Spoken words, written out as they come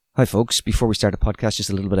Hi folks, before we start the podcast,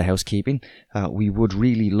 just a little bit of housekeeping. We would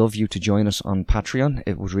really love you to join us on Patreon.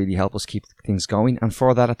 It would really help us keep things going. And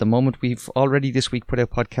for that, at the moment, we've already this week put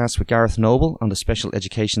out podcasts with Gareth Noble on the special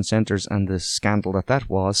education centres and the scandal that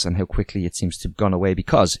was and how quickly it seems to have gone away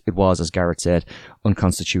because it was, as Gareth said,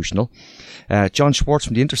 unconstitutional. John Schwartz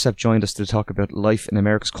from The Intercept joined us to talk about life in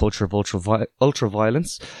America's culture of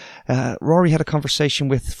ultra-violence. Rory had a conversation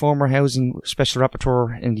with former housing special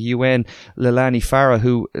rapporteur in the UN, Leilani Farah,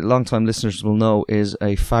 who long-time listeners will know is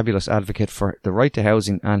a fabulous advocate for the right to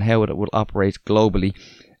housing and how it will operate globally.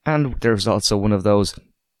 And there's also one of those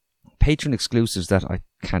patron exclusives that I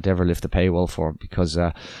can't ever lift the paywall for because,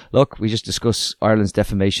 look, we just discuss Ireland's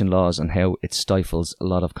defamation laws and how it stifles a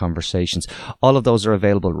lot of conversations. All of those are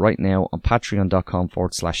available right now on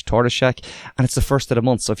patreon.com/TortoiseShack, and it's the first of the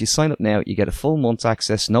month. So if you sign up now, you get a full month's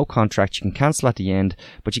access, no contract. You can cancel at the end,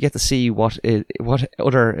 but you get to see what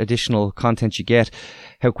other additional content you get,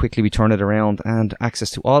 how quickly we turn it around, and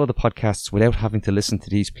access to all of the podcasts without having to listen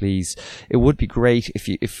to these, please. It would be great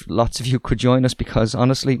if lots of you could join us because,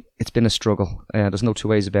 honestly, it's been a struggle. There's no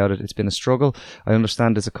two ways about it. It's been a struggle. I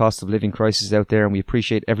understand there's a cost of living crisis out there and we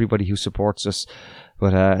appreciate everybody who supports us.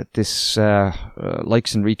 But this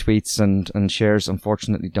likes and retweets and shares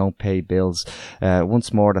unfortunately don't pay bills.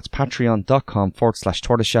 Once more, that's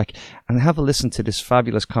patreon.com/TortoiseShack, and have a listen to this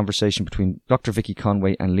fabulous conversation between Dr. Vicky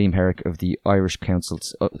Conway and Liam Herrick of the Irish Council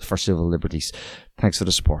for Civil Liberties. Thanks for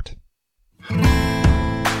the support.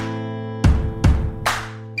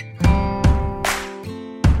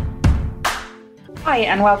 Hi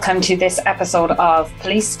and welcome to this episode of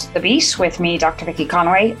Police to the Beat with me, Dr. Vicky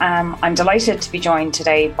Conway. I'm delighted to be joined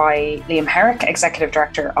today by Liam Herrick, Executive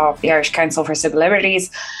Director of the Irish Council for Civil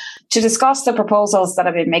Liberties, to discuss the proposals that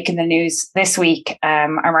have been making the news this week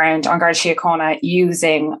around An Garda Síochána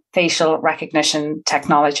using facial recognition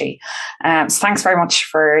technology. So thanks very much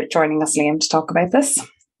for joining us, Liam, to talk about this.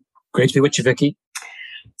 Great to be with you, Vicky.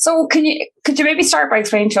 So could you maybe start by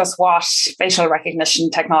explaining to us what facial recognition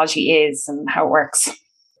technology is and how it works?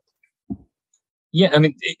 Yeah, I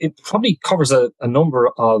mean, it probably covers a number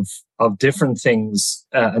of different things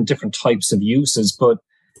and different types of uses, but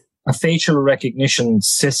a facial recognition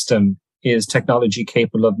system is technology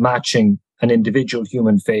capable of matching an individual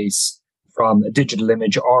human face from a digital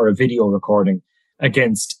image or a video recording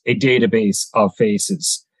against a database of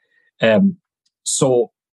faces.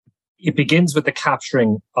 So it begins with the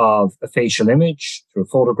capturing of a facial image through a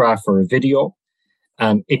photograph or a video,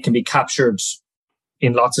 and it can be captured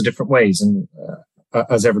in lots of different ways. And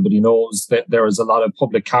as everybody knows, that there is a lot of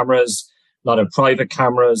public cameras, a lot of private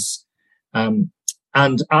cameras. And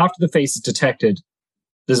after the face is detected,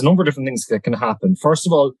 there's a number of different things that can happen. First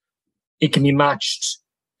of all, it can be matched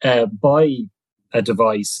by a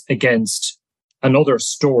device against another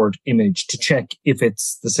stored image to check if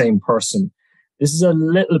it's the same person. This is a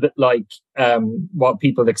little bit like what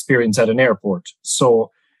people experience at an airport. So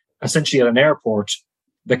essentially at an airport,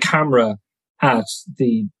 the camera at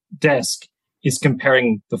the desk is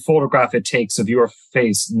comparing the photograph it takes of your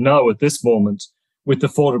face now at this moment with the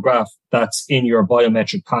photograph that's in your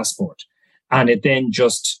biometric passport. And it then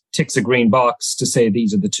just ticks a green box to say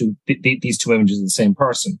these are these two images of the same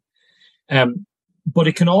person. But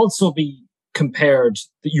it can also be compared,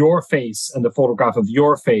 your face and the photograph of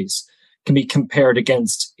your face can be compared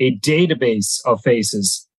against a database of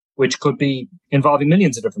faces, which could be involving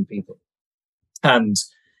millions of different people. And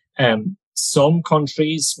some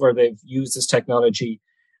countries where they've used this technology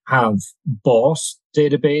have bought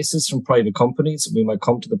databases from private companies. We might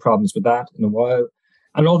come to the problems with that in a while.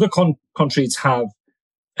 And other countries have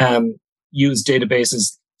used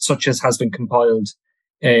databases such as has been compiled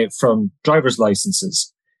from driver's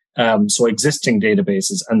licenses. So existing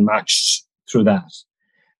databases and matched through that.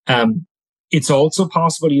 It's also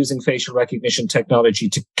possible using facial recognition technology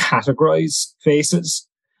to categorize faces.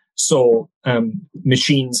 So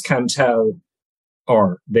machines can tell,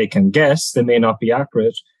 or they can guess, they may not be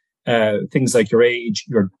accurate, things like your age,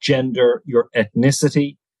 your gender, your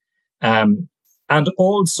ethnicity. And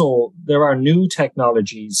also there are new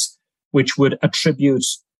technologies which would attribute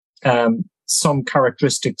some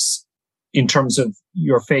characteristics in terms of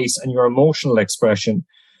your face and your emotional expression.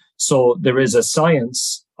 So there is a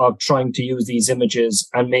science of trying to use these images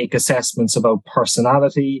and make assessments about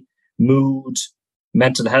personality, mood,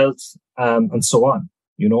 mental health, and so on,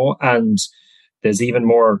 you know, and there's even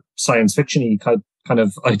more science fiction-y kind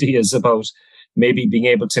of ideas about maybe being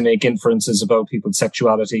able to make inferences about people's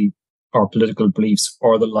sexuality or political beliefs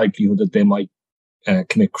or the likelihood that they might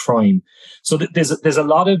commit crime. So there's a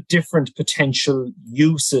lot of different potential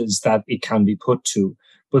uses that it can be put to,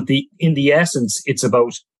 but in the essence, it's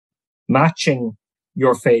about matching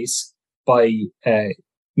your face by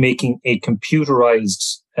making a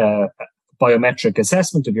computerized biometric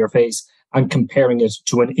assessment of your face and comparing it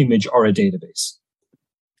to an image or a database.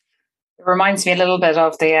 It reminds me a little bit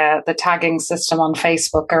of the tagging system on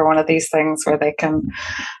Facebook, or one of these things where they can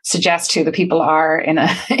suggest who the people are in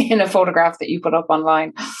a photograph that you put up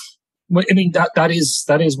online. Well, I mean, that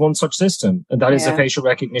is one such system, and that is a facial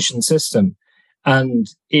recognition system. And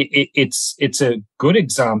it's a good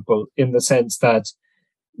example in the sense that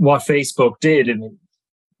what Facebook did, I mean,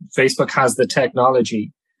 Facebook has the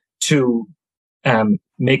technology to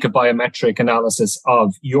make a biometric analysis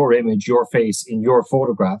of your image, your face in your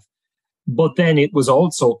photograph. But then it was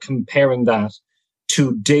also comparing that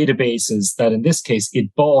to databases that, in this case,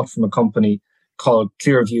 it bought from a company called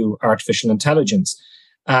Clearview Artificial Intelligence.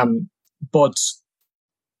 But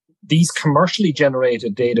these commercially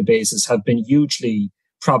generated databases have been hugely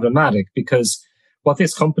problematic, because what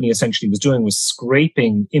this company essentially was doing was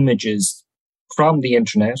scraping images from the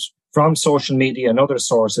internet, from social media and other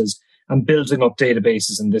sources, and building up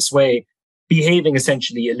databases in this way, behaving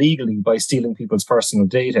essentially illegally by stealing people's personal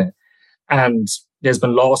data. And there's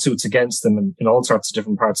been lawsuits against them in all sorts of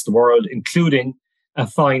different parts of the world, including a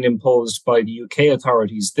fine imposed by the UK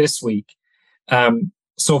authorities this week.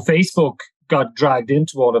 So Facebook got dragged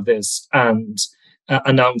into all of this and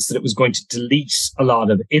announced that it was going to delete a lot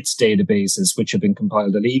of its databases, which have been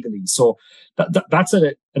compiled illegally. So that's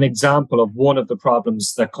an example of one of the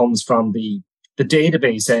problems that comes from the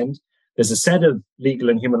database end. There's a set of legal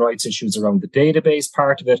and human rights issues around the database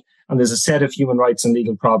part of it, and there's a set of human rights and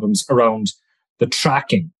legal problems around the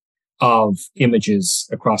tracking of images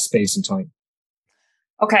across space and time.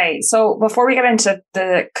 Okay, so before we get into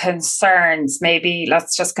the concerns, maybe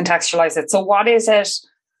let's just contextualize it. So what is it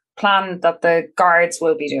planned that the guards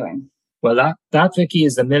will be doing? Well, that Vicky,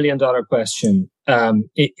 is the $1 million question.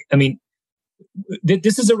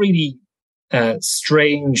 This is a really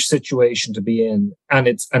strange situation to be in, and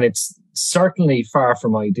it's certainly far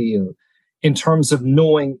from ideal in terms of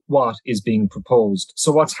knowing what is being proposed.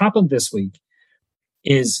 So what's happened this week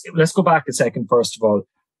is, let's go back a second. First of all,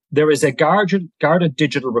 there is a guarded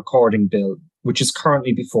digital recording bill, which is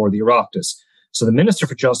currently before the Oireachtas. So the Minister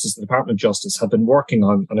for Justice, the Department of Justice, have been working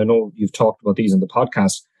on, and I know you've talked about these in the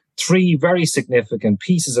podcast, 3 very significant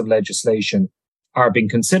pieces of legislation are being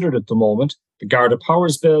considered at the moment: the Garda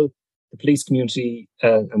Powers Bill, the Police Community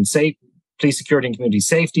Police Security and Community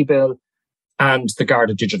Safety Bill, and the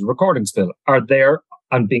Garda Digital Recordings Bill are there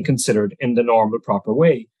and being considered in the normal, proper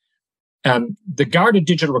way. The Garda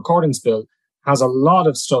Digital Recordings Bill has a lot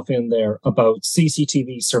of stuff in there about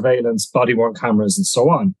CCTV surveillance, body-worn cameras, and so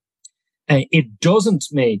on. It doesn't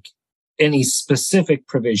make any specific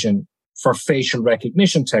provision for facial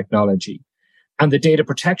recognition technology. And the Data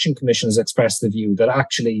Protection Commission has expressed the view that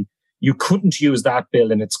actually you couldn't use that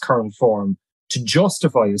bill in its current form to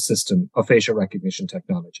justify a system of facial recognition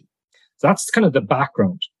technology. So that's kind of the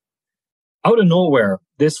background. Out of nowhere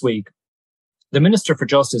this week, the Minister for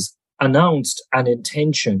Justice announced an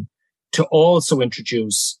intention to also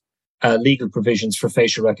introduce legal provisions for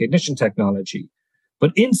facial recognition technology.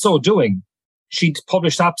 But in so doing, she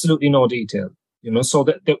published absolutely no detail. So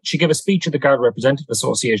that she gave a speech at the Garda Representative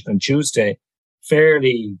Association on Tuesday,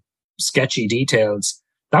 fairly sketchy details.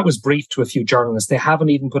 That was briefed to a few journalists. They haven't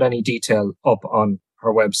even put any detail up on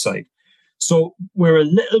her website. So we're a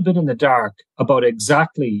little bit in the dark about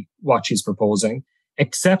exactly what she's proposing,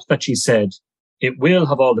 except that she said it will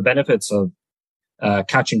have all the benefits of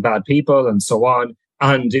catching bad people and so on,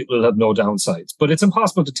 and it will have no downsides. But it's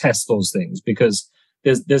impossible to test those things because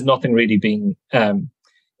there's nothing really being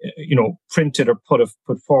printed or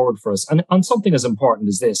put forward for us. And on something as important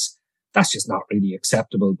as this, that's just not really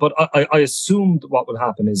acceptable. But I assumed what will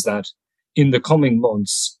happen is that in the coming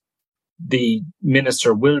months, the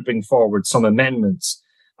minister will bring forward some amendments,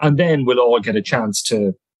 and then we'll all get a chance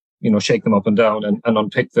to, shake them up and down and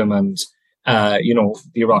unpick them. And, the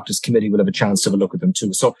Oireachtas committee will have a chance to have a look at them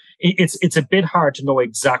too. So it's a bit hard to know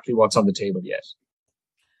exactly what's on the table yet.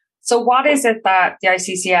 So what is it that the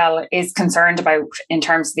ICCL is concerned about in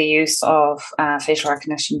terms of the use of facial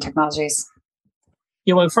recognition technologies?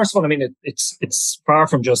 Yeah, well, first of all, it's far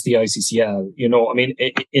from just the ICCL.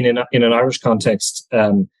 In an Irish context,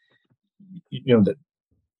 the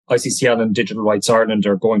ICCL and Digital Rights Ireland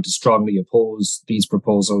are going to strongly oppose these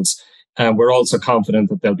proposals. We're also confident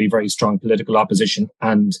that there'll be very strong political opposition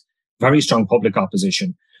and very strong public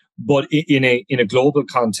opposition. But in a global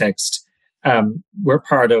context, we're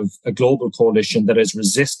part of a global coalition that is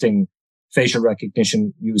resisting facial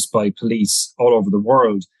recognition use by police all over the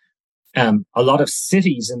world. A lot of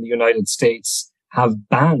cities in the United States have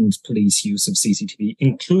banned police use of CCTV,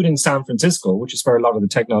 including San Francisco, which is where a lot of the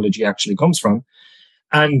technology actually comes from.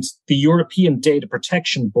 And the European Data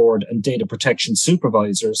Protection Board and Data Protection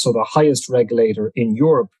Supervisor, so the highest regulator in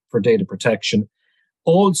Europe for data protection,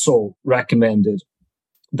 also recommended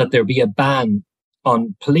that there be a ban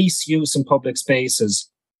on police use in public spaces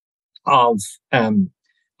of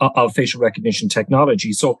facial recognition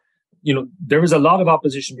technology. So, there is a lot of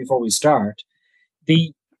opposition before we start.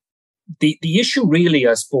 The issue really,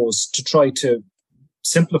 I suppose, to try to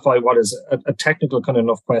simplify what is a technical kind of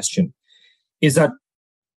enough question, is that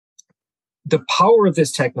the power of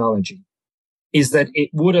this technology is that it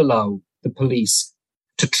would allow the police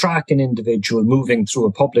to track an individual moving through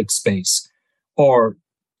a public space or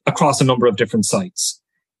across a number of different sites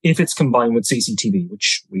if it's combined with CCTV,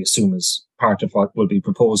 which we assume is part of what will be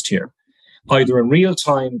proposed here, either in real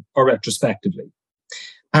time or retrospectively.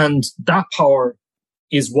 And that power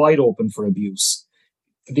is wide open for abuse.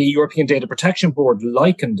 The European Data Protection Board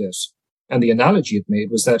likened it, and the analogy it made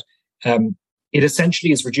was that it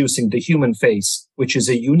essentially is reducing the human face, which is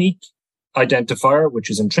a unique identifier, which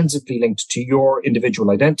is intrinsically linked to your individual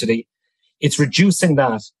identity. It's reducing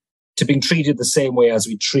that to being treated the same way as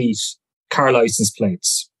we treat car license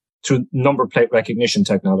plates through number plate recognition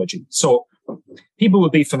technology. So people will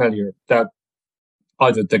be familiar that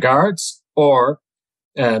either the guards or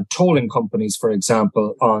tolling companies, for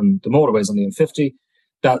example, on the motorways on the M50,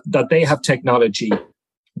 that they have technology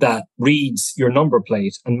that reads your number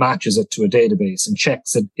plate and matches it to a database and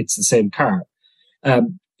checks that it's the same car.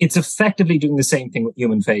 It's effectively doing the same thing with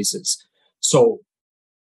human faces. So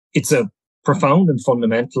it's a profound and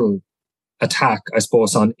fundamental attack, I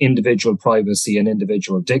suppose, on individual privacy and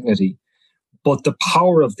individual dignity. But the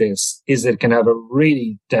power of this is it can have a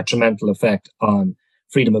really detrimental effect on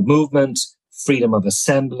freedom of movement, freedom of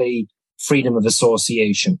assembly, freedom of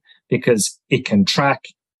association, because it can track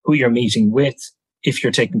who you're meeting with, if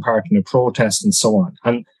you're taking part in a protest and so on.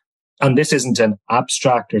 And this isn't an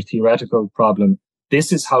abstract or theoretical problem.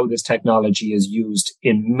 This is how this technology is used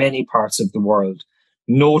in many parts of the world,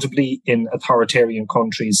 notably in authoritarian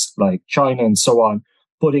countries like China and so on,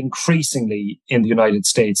 but increasingly in the United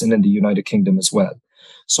States and in the United Kingdom as well.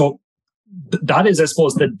 So that is, I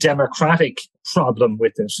suppose, the democratic problem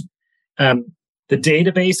with it. The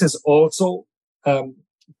databases also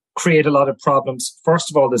create a lot of problems. First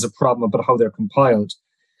of all, there's a problem about how they're compiled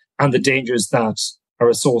and the dangers that are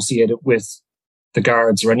associated with the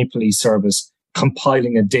guards or any police service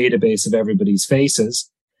compiling a database of everybody's faces.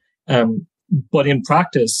 But in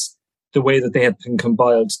practice, the way that they have been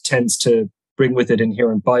compiled tends to bring with it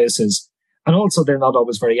inherent biases. And also, they're not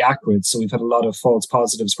always very accurate. So we've had a lot of false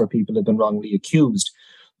positives where people have been wrongly accused.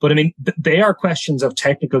 But I mean, they are questions of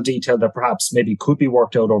technical detail that perhaps maybe could be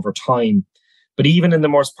worked out over time. But even in the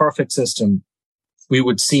most perfect system, we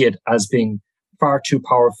would see it as being far too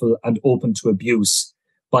powerful and open to abuse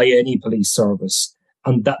by any police service.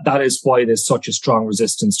 And that is why there's such a strong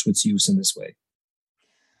resistance to its use in this way.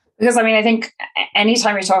 Because, I mean, I think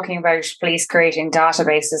anytime you're talking about police creating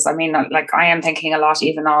databases, I mean, like I am thinking a lot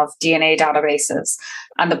even of DNA databases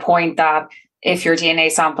and the point that if your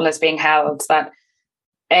DNA sample is being held, that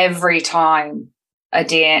every time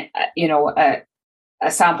a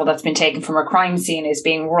sample that's been taken from a crime scene is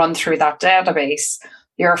being run through that database,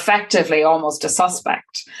 you're effectively almost a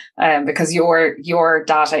suspect because your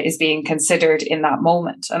data is being considered in that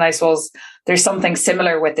moment. And I suppose there's something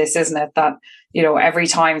similar with this, isn't it? That, every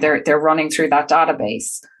time they're running through that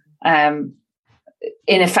database, in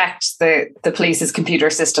effect, the police's computer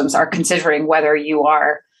systems are considering whether you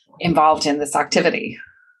are involved in this activity.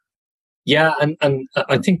 Yeah, and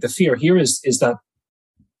I think the fear here is that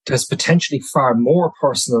there's potentially far more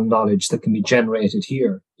personal knowledge that can be generated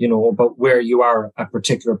here, about where you are at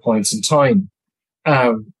particular points in time,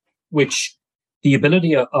 which the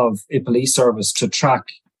ability of a police service to track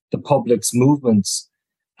the public's movements,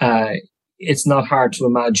 it's not hard to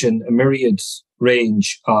imagine a myriad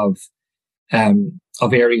range of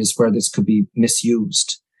areas where this could be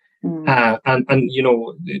misused. There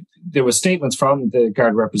were statements from the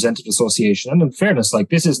Guard Representative Association, and in fairness,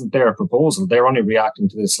 this isn't their proposal. They're only reacting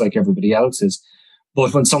to this like everybody else is.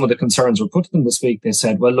 But when some of the concerns were put to them this week, they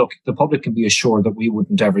said, well, look, the public can be assured that we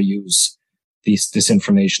wouldn't ever use this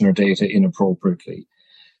information or data inappropriately.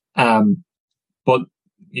 But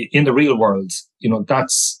in the real world,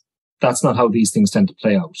 that's not how these things tend to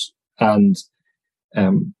play out. And,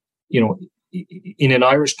 in an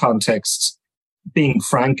Irish context, being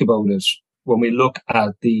frank about it, when we look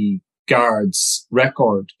at the Guards'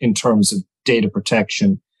 record in terms of data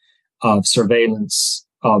protection, of surveillance,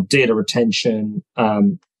 of data retention,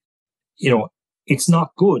 it's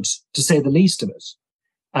not good, to say the least of it.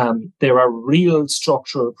 There are real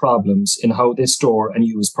structural problems in how they store and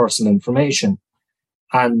use personal information.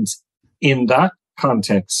 And in that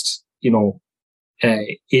context,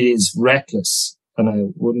 it is reckless, and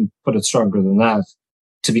I wouldn't put it stronger than that,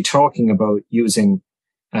 to be talking about using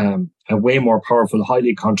a way more powerful,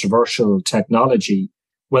 highly controversial technology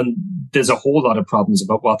when there's a whole lot of problems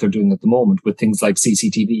about what they're doing at the moment with things like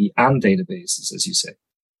CCTV and databases, as you say.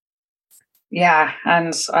 Yeah,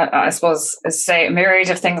 and I suppose, as say, a myriad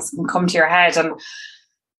of things can come to your head, and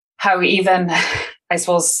how even, I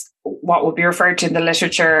suppose, what would be referred to in the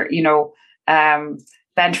literature,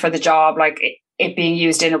 bent for the job, like it being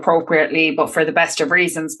used inappropriately, but for the best of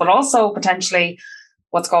reasons, but also potentially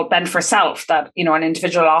what's called bent for self, that, an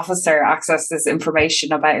individual officer accesses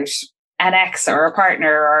information about an ex or a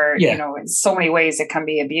partner, or, in so many ways it can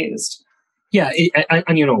be abused. Yeah,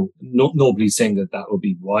 nobody's saying that will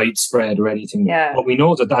be widespread or anything. Yeah. But we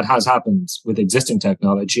know that has happened with existing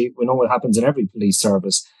technology. We know what happens in every police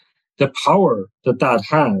service. The power that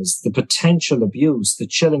has, the potential abuse, the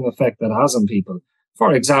chilling effect that has on people.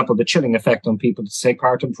 For example, the chilling effect on people to take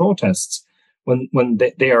part in protests when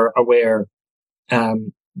they are aware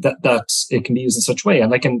that it can be used in such a way.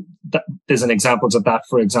 And there's an examples of that,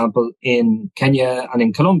 for example, in Kenya and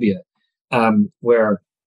in Colombia, where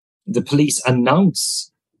the police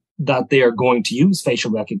announce that they are going to use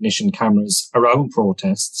facial recognition cameras around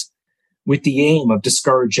protests with the aim of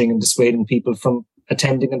discouraging and dissuading people from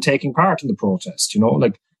attending and taking part in the protest,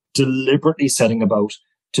 deliberately setting about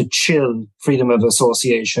to chill freedom of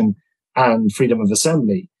association and freedom of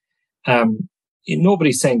assembly.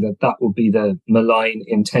 Nobody's saying that would be the malign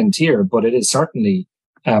intent here, but it is certainly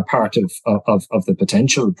part of the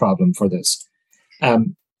potential problem for this.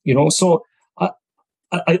 So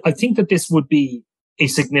I think that this would be a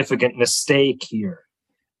significant mistake here.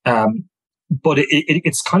 But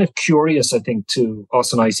it's kind of curious, I think, to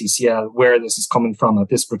us in ICCL where this is coming from at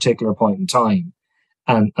this particular point in time.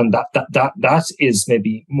 And that is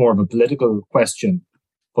maybe more of a political question,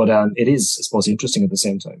 but it is, I suppose, interesting at the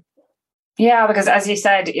same time. Yeah, because as you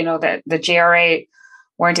said, the GRA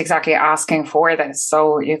weren't exactly asking for this.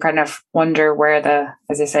 So you kind of wonder where the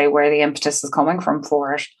impetus is coming from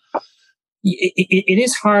for it. It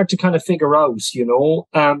is hard to kind of figure out,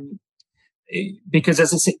 because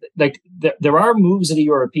as I say, there are moves at a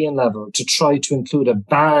European level to try to include a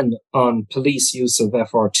ban on police use of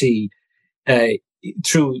FRT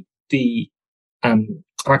through the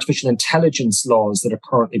artificial intelligence laws that are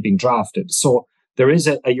currently being drafted. So there is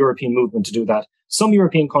a European movement to do that. Some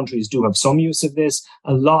European countries do have some use of this.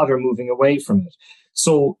 A lot are moving away from it.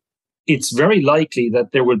 So it's very likely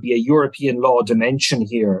that there will be a European law dimension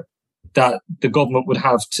here that the government would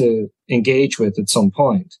have to engage with at some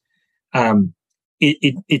point.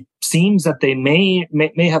 It seems that they may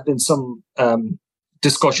have been some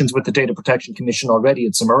discussions with the Data Protection Commission already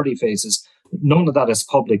at some early phases. None of that is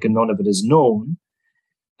public and none of it is known.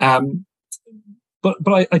 But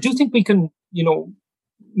I do think we can,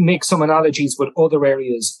 make some analogies with other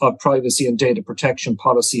areas of privacy and data protection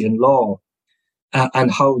policy and law,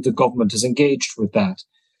 and how the government is engaged with that.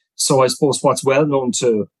 So I suppose what's well known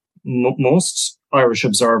to most Irish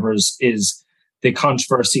observers is the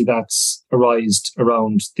controversy that's arisen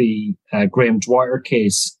around the Graham Dwyer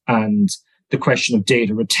case and the question of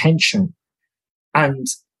data retention. And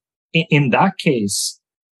in that case,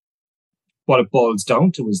 what it boils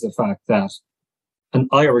down to is the fact that an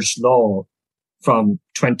Irish law from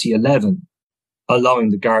 2011 allowing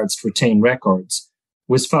the guards to retain records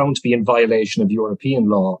was found to be in violation of European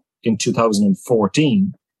law in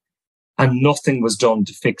 2014. And nothing was done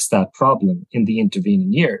to fix that problem in the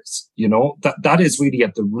intervening years. That is really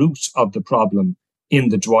at the root of the problem in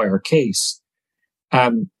the Dwyer case.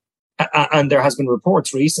 And there has been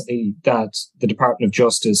reports recently that the Department of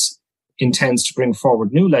Justice intends to bring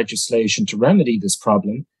forward new legislation to remedy this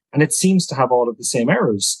problem. And it seems to have all of the same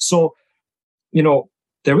errors. So,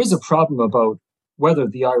 there is a problem about whether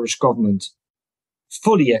the Irish government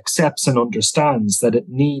fully accepts and understands that it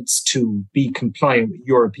needs to be compliant with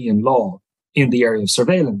European law in the area of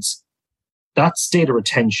surveillance. That's data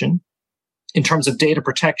retention. In terms of data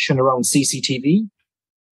protection around CCTV,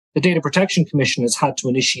 the Data Protection Commission has had to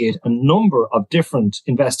initiate a number of different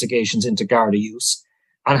investigations into Garda use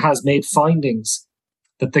and has made findings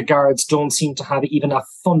that the guards don't seem to have even a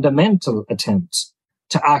fundamental attempt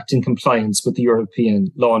to act in compliance with the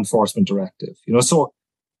European Law Enforcement Directive. So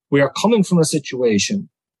we are coming from a situation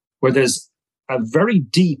where there's a very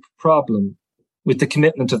deep problem with the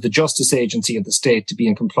commitment of the justice agency of the state to be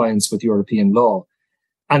in compliance with European law.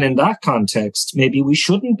 And in that context, maybe we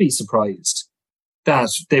shouldn't be surprised that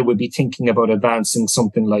they would be thinking about advancing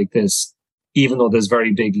something like this, even though there's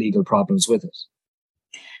very big legal problems with it.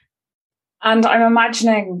 And I'm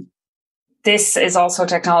imagining this is also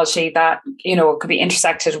technology that, could be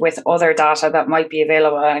intersected with other data that might be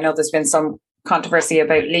available. I know there's been some controversy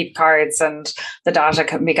about leap cards and the data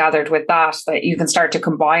can be gathered with that you can start to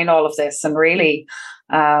combine all of this and really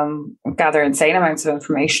gather insane amounts of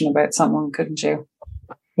information about someone, couldn't you?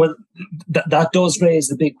 Well, that does raise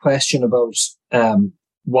the big question about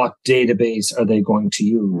what database are they going to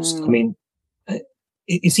use? I mean,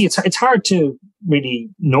 you see, it's hard to really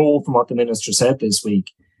know from what the minister said this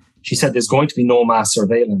week. She said there's going to be no mass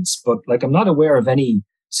surveillance, but I'm not aware of any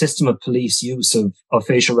system of police use of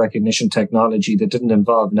facial recognition technology that didn't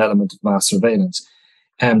involve an element of mass surveillance.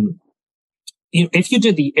 If you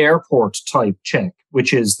did the airport type check,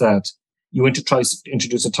 which is that you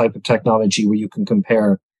introduce a type of technology where you can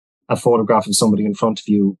compare a photograph of somebody in front of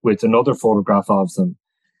you with another photograph of them,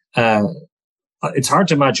 it's hard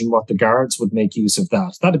to imagine what the guards would make use of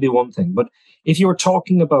that. That'd be one thing. But if you were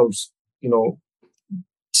talking about,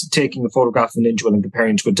 taking a photograph of an individual and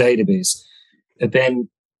comparing it to a database, then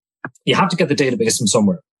you have to get the database from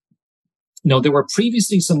somewhere. Now, there were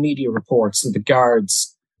previously some media reports that the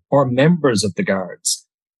guards or members of the guards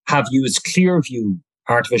have used Clearview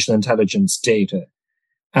artificial intelligence data.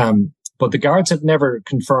 But the guards have never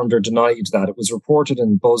confirmed or denied that. It was reported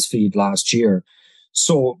in BuzzFeed last year.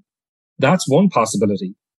 So that's one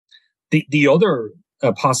possibility. The other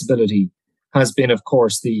possibility has been, of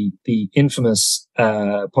course, the infamous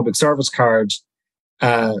public service card /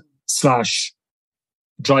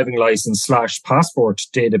 driving license / passport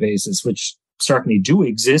databases, which certainly do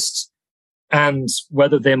exist, and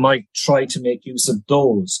whether they might try to make use of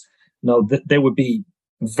those. Now, there would be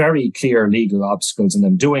very clear legal obstacles in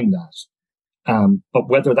them doing that. But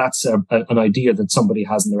whether that's an idea that somebody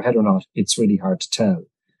has in their head or not, it's really hard to tell.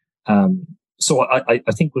 So I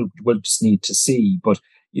think we'll just need to see. But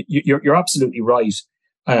you're absolutely right.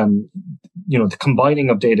 The combining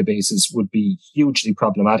of databases would be hugely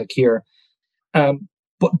problematic here.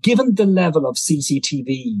 But given the level of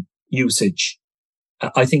CCTV usage,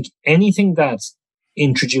 I think anything that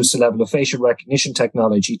introduced a level of facial recognition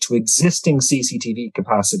technology to existing CCTV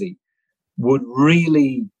capacity would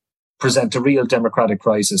really present a real democratic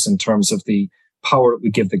crisis in terms of the power it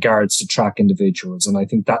would give the guards to track individuals. And I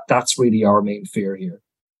think that's really our main fear here.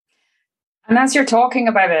 And as you're talking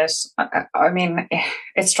about it, I mean,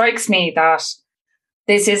 it strikes me that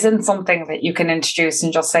this isn't something that you can introduce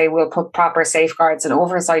and just say, we'll put proper safeguards and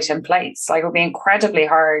oversight in place. It would be incredibly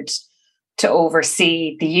hard to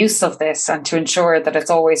oversee the use of this and to ensure that it's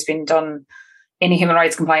always been done in a human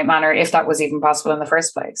rights compliant manner, if that was even possible in the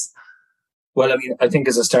first place. Well, I mean, I think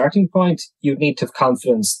as a starting point, you'd need to have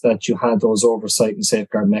confidence that you had those oversight and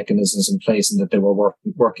safeguard mechanisms in place and that they were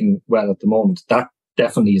working well at the moment. That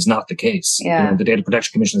definitely is not the case. Yeah. The Data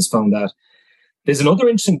Protection Commission has found that. There's another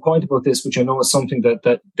interesting point about this, which I know is something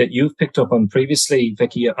that you've picked up on previously,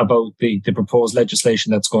 Vicky, about the proposed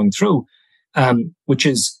legislation that's going through, which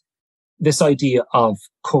is this idea of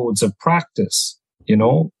codes of practice.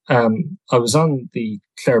 I was on the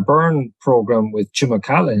Claire Byrne program with Jim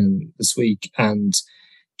O'Callaghan this week, and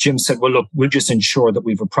Jim said, well, look, we'll just ensure that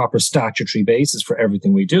we have a proper statutory basis for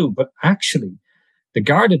everything we do. But actually, the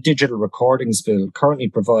Garda Digital Recordings Bill currently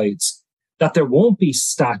provides that there won't be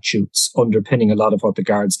statutes underpinning a lot of what the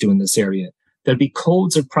guards do in this area. There'll be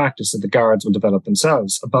codes of practice that the guards will develop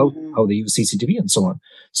themselves about how they use CCTV and so on.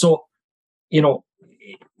 So,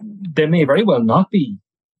 there may very well not be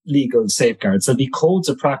legal safeguards. There'll be codes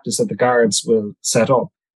of practice that the guards will set up.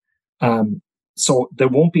 So there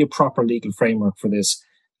won't be a proper legal framework for this.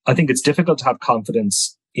 I think it's difficult to have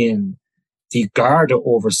confidence in the Garda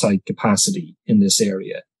oversight capacity in this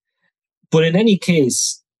area. But in any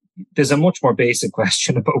case, there's a much more basic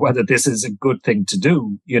question about whether this is a good thing to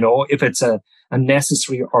do, if it's a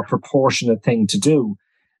necessary or proportionate thing to do.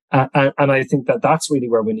 And I think that's really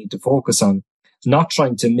where we need to focus on, not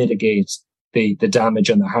trying to mitigate the damage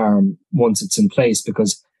and the harm once it's in place,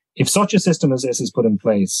 because if such a system as this is put in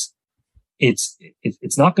place, it's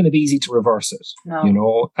not going to be easy to reverse it,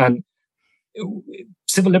 No. And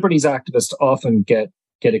civil liberties activists often get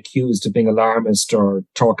accused of being alarmist or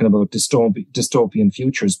talking about dystopian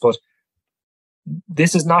futures, but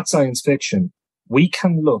this is not science fiction. We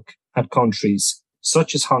can look at countries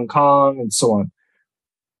such as Hong Kong and so on,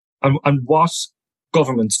 and what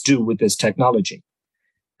governments do with this technology.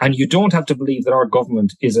 And you don't have to believe that our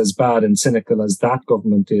government is as bad and cynical as that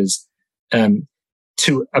government is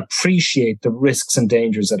to appreciate the risks and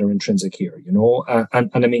dangers that are intrinsic here, And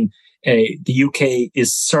I mean, the UK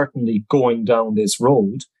is certainly going down this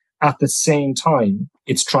road, at the same time,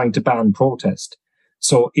 it's trying to ban protest.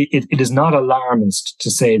 So it is not alarmist to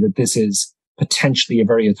say that this is potentially a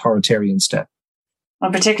very authoritarian step.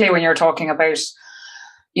 And particularly when you're talking about,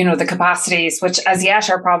 the capacities, which as yet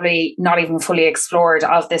are probably not even fully explored,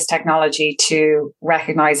 of this technology to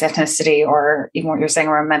recognize ethnicity or even what you're saying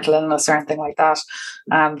around mental illness or anything like that.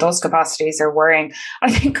 Those capacities are worrying.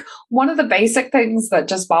 I think one of the basic things that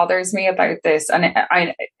just bothers me about this,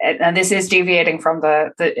 and this is deviating from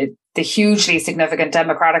the hugely significant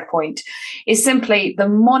democratic point, is simply the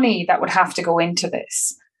money that would have to go into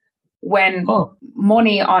this. When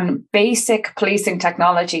money on basic policing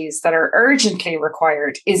technologies that are urgently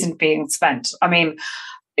required isn't being spent. I mean,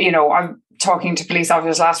 I'm talking to police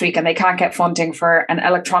officers last week and they can't get funding for an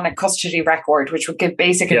electronic custody record, which would give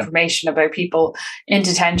basic information about people in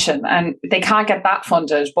detention. And they can't get that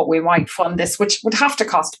funded, but we might fund this, which would have to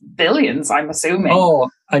cost billions, I'm assuming. Oh,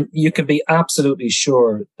 and you can be absolutely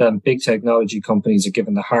sure that big technology companies are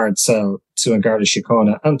giving the hard sell to An Garda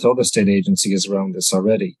Síochána and to other state agencies around this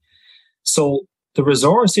already. So the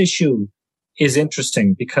resource issue is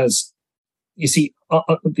interesting because, you see,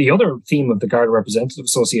 the other theme of the Garda Representative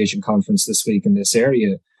Association conference this week in this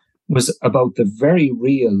area was about the very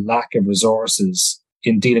real lack of resources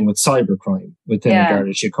in dealing with cybercrime within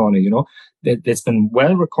Garda Síochána. It's been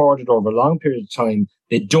well recorded over a long period of time.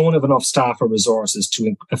 They don't have enough staff or resources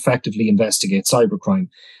to effectively investigate cybercrime.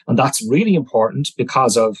 And that's really important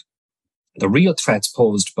because of the real threats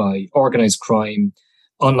posed by organized crime,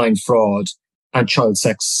 online fraud, and child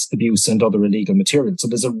sex abuse and other illegal material. So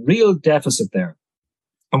there's a real deficit there.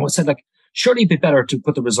 And we said, surely it'd be better to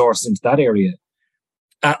put the resources into that area.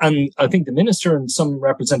 And I think the minister and some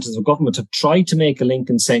representatives of government have tried to make a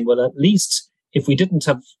link in saying, well, at least if we didn't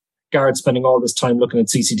have guards spending all this time looking at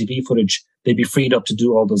CCTV footage, they'd be freed up to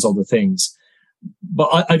do all those other things.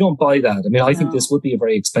 But I don't buy that. I mean, I think this would be a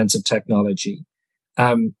very expensive technology.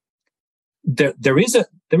 There is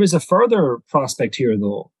a further prospect here,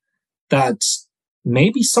 though, that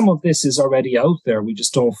maybe some of this is already out there. We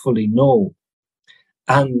just don't fully know.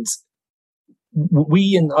 And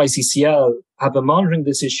we in ICCL have been monitoring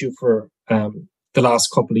this issue for the last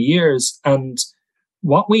couple of years. And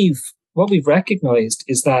what we've recognized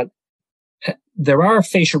is that there are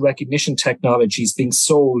facial recognition technologies being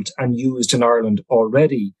sold and used in Ireland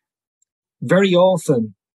already. Very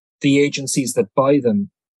often, the agencies that buy them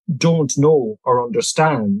don't know or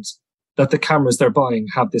understand that the cameras they're buying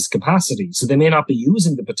have this capacity. So they may not be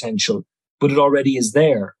using the potential, but it already is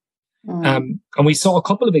there. And we saw a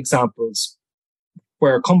couple of examples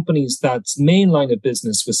where companies that's main line of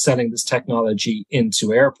business was selling this technology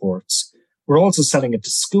into airports. We're also selling it to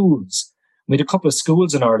schools. We had a couple of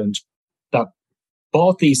schools in Ireland that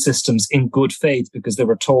bought these systems in good faith because they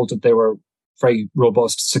were told that they were very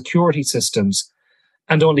robust security systems,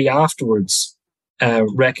 and only afterwards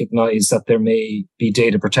recognize that there may be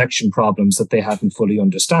data protection problems that they hadn't fully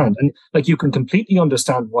understand. And you can completely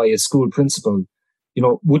understand why a school principal,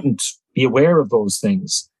 wouldn't be aware of those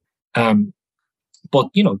things. But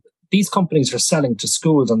these companies are selling to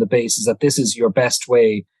schools on the basis that this is your best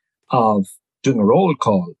way of doing a roll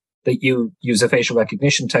call, that you use a facial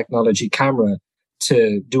recognition technology camera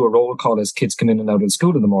to do a roll call as kids come in and out of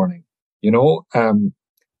school in the morning,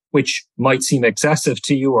 which might seem excessive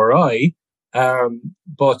to you or I,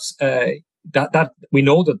 but that we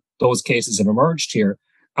know that those cases have emerged here.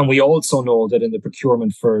 And we also know that in the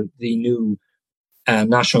procurement for the new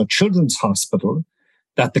National Children's Hospital,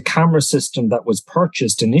 that the camera system that was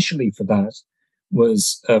purchased initially for that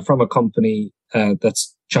was from a company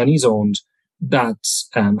that's Chinese owned that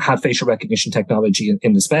had facial recognition technology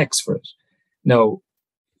in the specs for it. Now,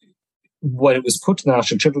 when it was put to the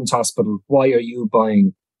National Children's Hospital, why are you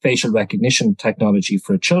buying facial recognition technology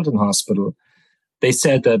for a children's hospital? They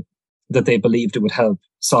said that they believed it would help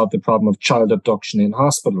solve the problem of child abduction in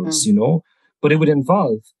hospitals, but it would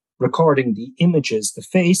involve recording the images, the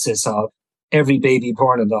faces of every baby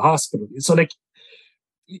born in the hospital. So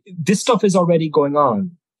this stuff is already going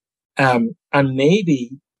on. And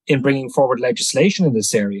maybe in bringing forward legislation in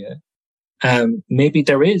this area, maybe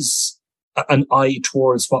there is an eye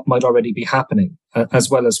towards what might already be happening, as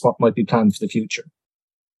well as what might be planned for the future.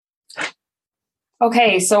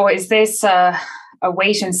 Okay, so is this a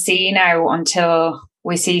wait and see now until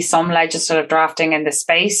we see some legislative drafting in the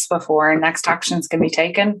space before next actions can be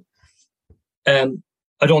taken?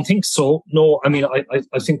 I don't think so. No, I mean,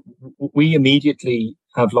 I think we immediately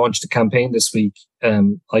have launched a campaign this week.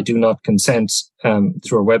 I do not consent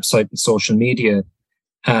through our website and social media,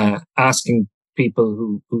 asking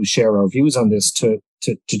people who share our views on this to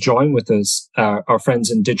join with us. Our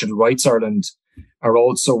friends in Digital Rights Ireland are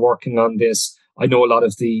also working on this. I know a lot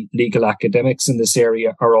of the legal academics in this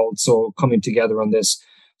area are also coming together on this.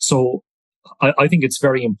 So I think it's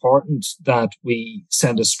very important that we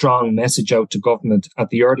send a strong message out to government at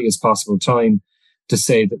the earliest possible time to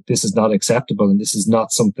say that this is not acceptable and this is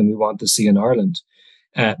not something we want to see in Ireland.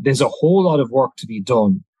 There's a whole lot of work to be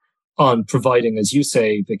done on providing, as you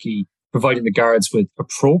say, Vicky, providing the guards with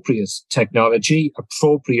appropriate technology,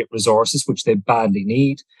 appropriate resources, which they badly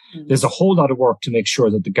need. Mm-hmm. There's a whole lot of work to make sure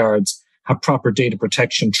that the guards have proper data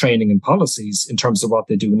protection training and policies in terms of what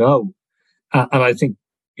they do now. And I think,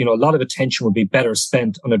 a lot of attention would be better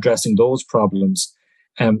spent on addressing those problems.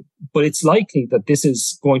 But it's likely that this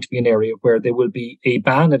is going to be an area where there will be a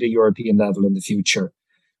ban at a European level in the future,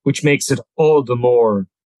 which makes it all the more,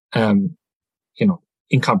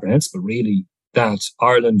 incomprehensible, really, that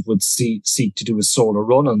Ireland would seek to do a solo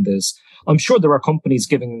run on this. I'm sure there are companies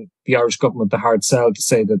giving the Irish government the hard sell to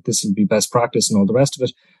say that this will be best practice and all the rest of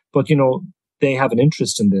it. But, they have an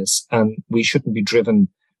interest in this, and we shouldn't be driven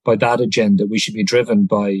by that agenda. We should be driven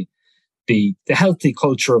by the healthy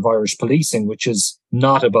culture of Irish policing, which is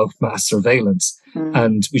not about mass surveillance.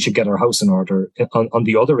 And we should get our house in order on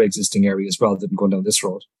the other existing areas rather than going down this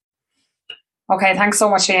road. Okay, thanks so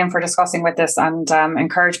much, Liam, for discussing with us, and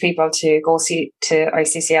encourage people to go to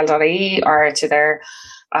iccl.ie or to their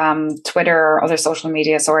Twitter or other social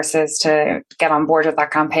media sources to get on board with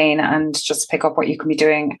that campaign and just pick up what you can be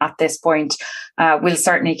doing at this point. We'll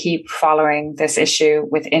certainly keep following this issue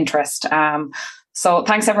with interest. So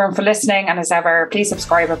thanks everyone for listening. And as ever, please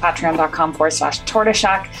subscribe at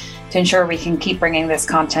patreon.com/tortoiseshack to ensure we can keep bringing this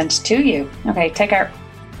content to you. Okay, take care.